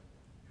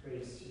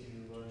Praise to you,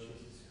 Lord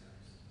Jesus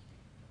Christ.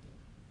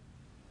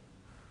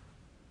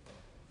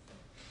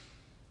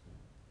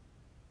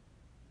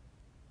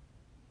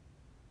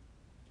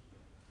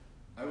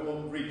 I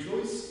will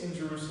rejoice in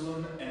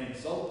Jerusalem and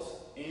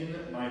exult in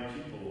my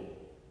people.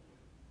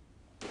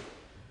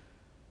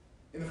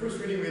 In the first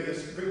reading, we have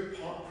this great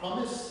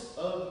promise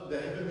of the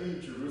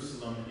heavenly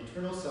Jerusalem,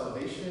 eternal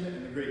salvation,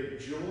 and the great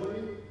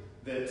joy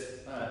that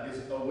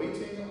is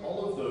awaiting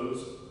all of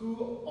those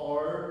who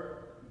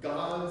are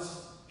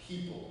God's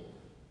people.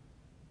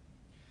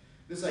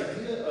 This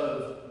idea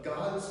of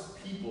God's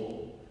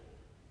people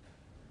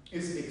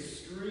is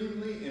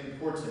extremely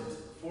important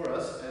for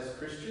us as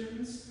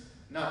Christians,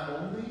 not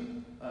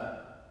only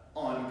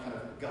on kind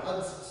of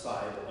God's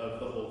side of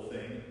the whole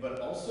thing, but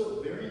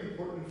also very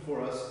important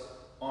for us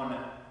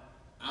on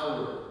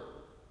our,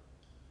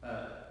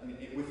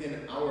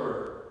 within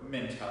our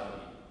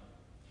mentality.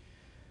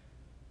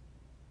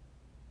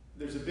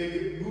 There's a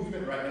big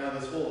movement right now,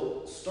 this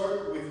whole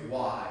start with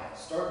why,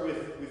 start with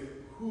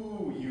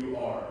who you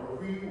are or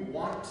who you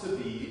want to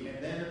be,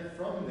 and then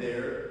from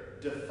there,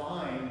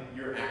 define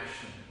your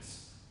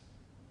actions.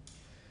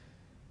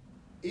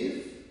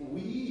 If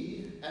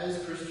we,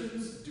 as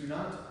Christians, do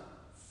not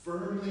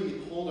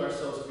firmly hold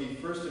ourselves to be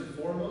first and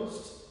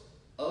foremost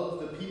of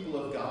the people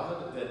of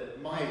God,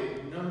 that my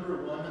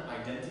number one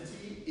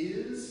identity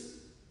is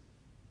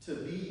to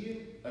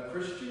be a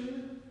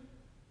Christian,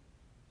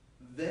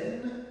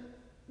 then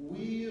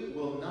we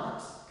will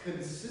not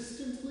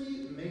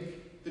consistently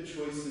make the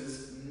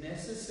choices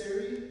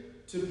necessary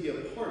to be a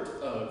part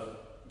of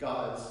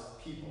God's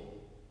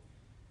people.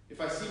 If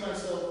I see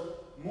myself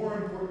more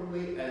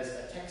importantly as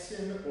a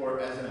Texan or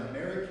as an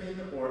American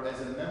or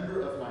as a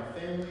member of my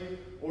family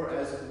or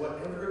as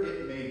whatever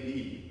it may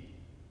be,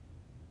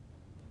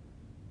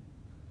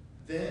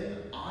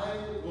 then I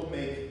will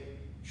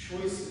make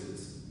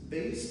choices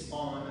based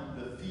on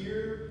the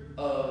fear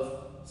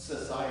of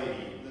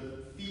society,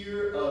 the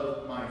fear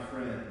of my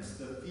friends,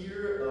 the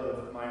fear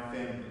of my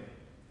family.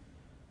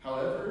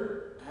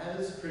 However,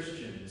 as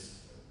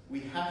Christians, we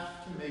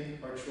have to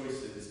make our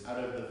choices out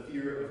of the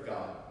fear of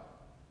God.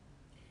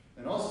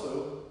 And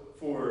also,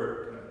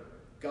 for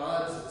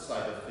God's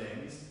side of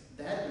things,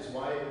 that is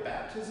why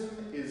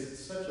baptism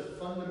is such a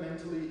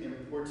fundamentally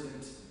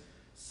important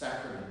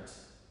sacrament.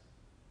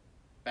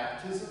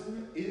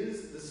 Baptism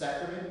is the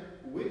sacrament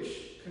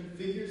which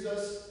configures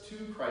us to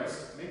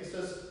Christ, makes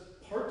us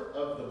part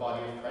of the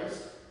body of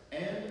Christ,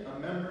 and a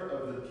member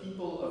of the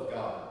people of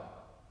God.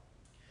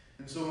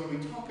 And so when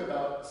we talk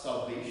about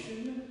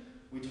salvation,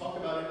 we talk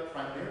about it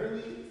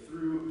primarily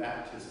through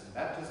baptism.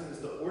 Baptism is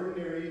the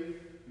ordinary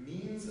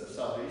means of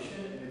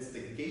salvation, and it's the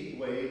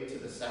gateway to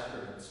the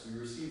sacraments. We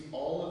receive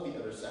all of the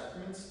other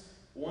sacraments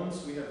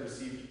once we have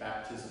received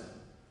baptism.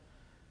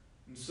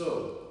 And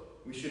so,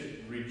 we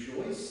should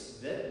rejoice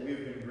that we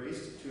have been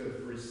graced to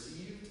have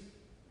received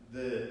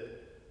the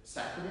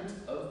sacrament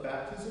of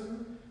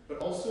baptism, but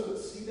also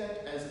see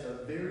that as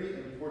a very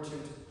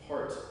important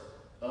part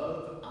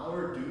of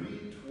our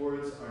duty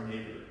towards our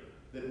neighbor,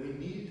 that we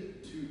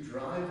need to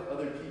drive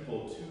other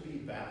people to be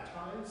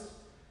baptized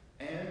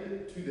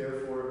and to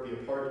therefore be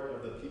a part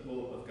of the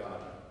people of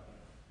God.